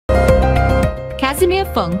Casimir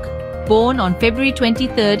Funk, born on February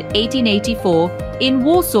 23, 1884, in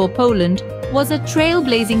Warsaw, Poland, was a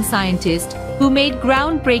trailblazing scientist who made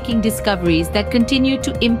groundbreaking discoveries that continue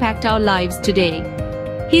to impact our lives today.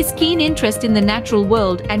 His keen interest in the natural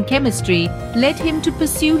world and chemistry led him to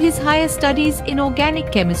pursue his higher studies in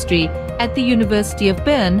organic chemistry at the University of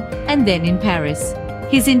Bern and then in Paris.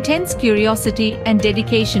 His intense curiosity and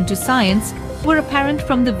dedication to science were apparent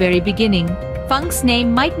from the very beginning. Funk's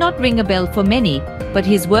name might not ring a bell for many, but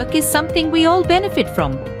his work is something we all benefit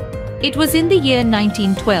from. It was in the year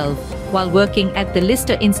 1912, while working at the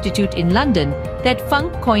Lister Institute in London, that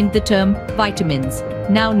Funk coined the term vitamins,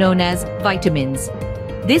 now known as vitamins.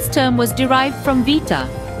 This term was derived from vita,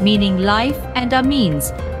 meaning life, and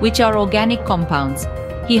amines, which are organic compounds.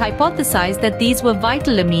 He hypothesized that these were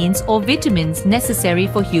vital amines or vitamins necessary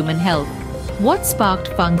for human health. What sparked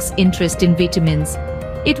Funk's interest in vitamins?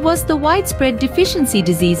 It was the widespread deficiency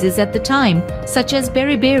diseases at the time, such as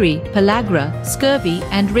beriberi, pellagra, scurvy,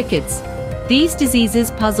 and rickets. These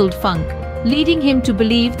diseases puzzled Funk, leading him to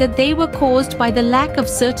believe that they were caused by the lack of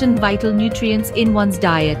certain vital nutrients in one's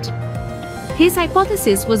diet. His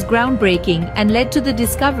hypothesis was groundbreaking and led to the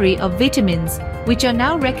discovery of vitamins, which are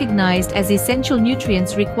now recognized as essential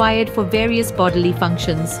nutrients required for various bodily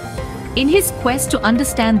functions. In his quest to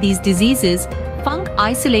understand these diseases, Funk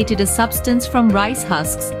isolated a substance from rice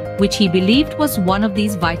husks, which he believed was one of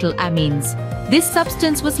these vital amines. This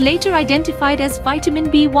substance was later identified as vitamin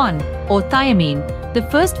B1, or thiamine, the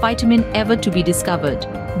first vitamin ever to be discovered.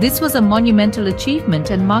 This was a monumental achievement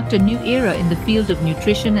and marked a new era in the field of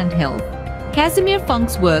nutrition and health. Casimir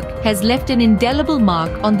Funk's work has left an indelible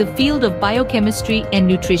mark on the field of biochemistry and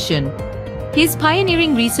nutrition. His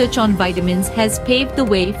pioneering research on vitamins has paved the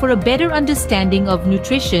way for a better understanding of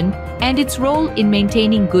nutrition and its role in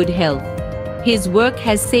maintaining good health. His work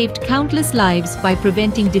has saved countless lives by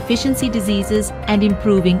preventing deficiency diseases and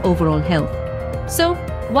improving overall health. So,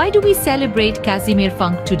 why do we celebrate Casimir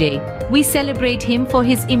Funk today? We celebrate him for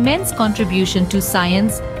his immense contribution to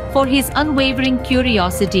science, for his unwavering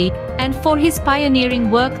curiosity, and for his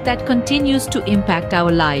pioneering work that continues to impact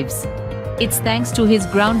our lives. It's thanks to his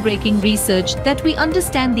groundbreaking research that we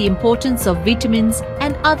understand the importance of vitamins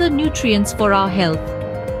and other nutrients for our health.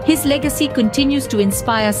 His legacy continues to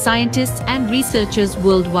inspire scientists and researchers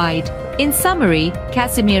worldwide. In summary,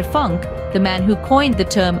 Casimir Funk, the man who coined the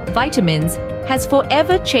term vitamins, has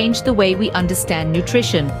forever changed the way we understand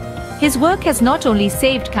nutrition. His work has not only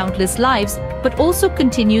saved countless lives, but also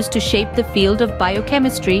continues to shape the field of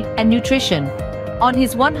biochemistry and nutrition. On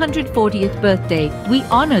his 140th birthday, we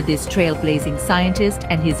honor this trailblazing scientist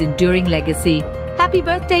and his enduring legacy. Happy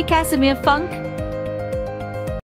birthday, Casimir Funk!